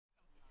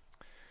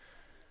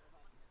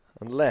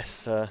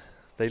unless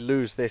they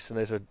lose this and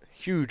there's a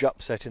huge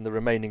upset in the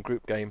remaining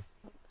group game.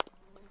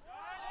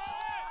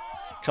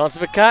 Chance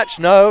of a catch?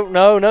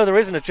 No, there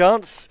isn't a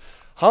chance.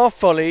 Half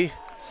volley,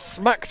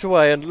 smacked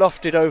away and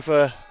lofted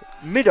over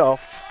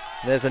mid-off.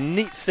 There's a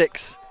neat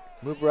 6.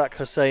 Mubarak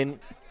Hossain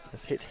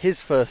has hit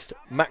his first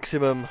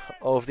maximum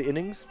of the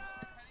innings.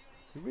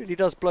 He really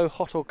does blow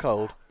hot or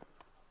cold.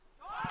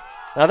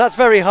 Now that's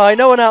very high,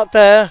 no one out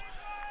there.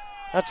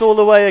 That's all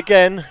the way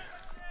again.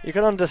 You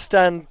can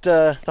understand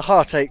the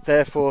heartache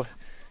there for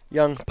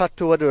young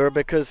Patuadur,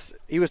 because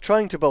he was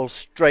trying to bowl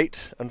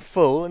straight and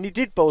full, and he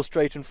did bowl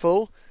straight and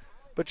full,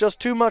 but just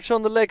too much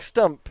on the leg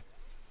stump.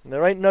 And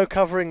there ain't no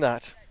covering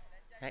that.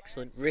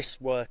 Excellent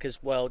wrist work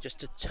as well, just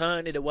to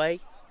turn it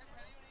away.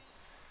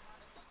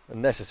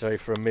 Unnecessary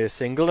for a mere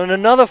single, and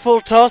another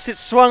full toss. It's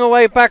swung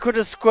away backward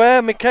a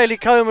square. Michele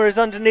Comer is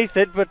underneath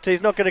it, but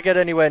he's not going to get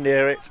anywhere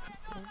near it.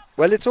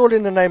 Well, it's all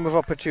in the name of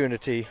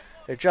opportunity.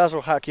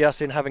 Ijazul Haq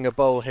Yassin having a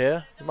bowl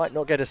here. He might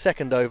not get a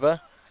second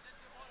over.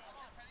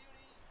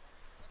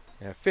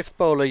 Yeah, 5th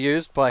bowler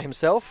used by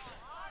himself.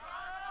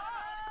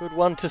 Good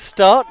one to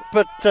start,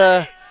 but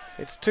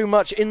it's too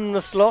much in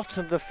the slot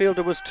and the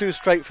fielder was too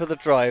straight for the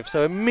drive.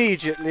 So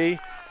immediately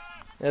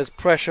there's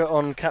pressure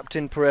on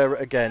Captain Pereira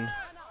again.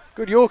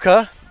 Good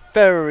Yorker,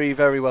 very,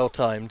 very well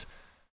timed.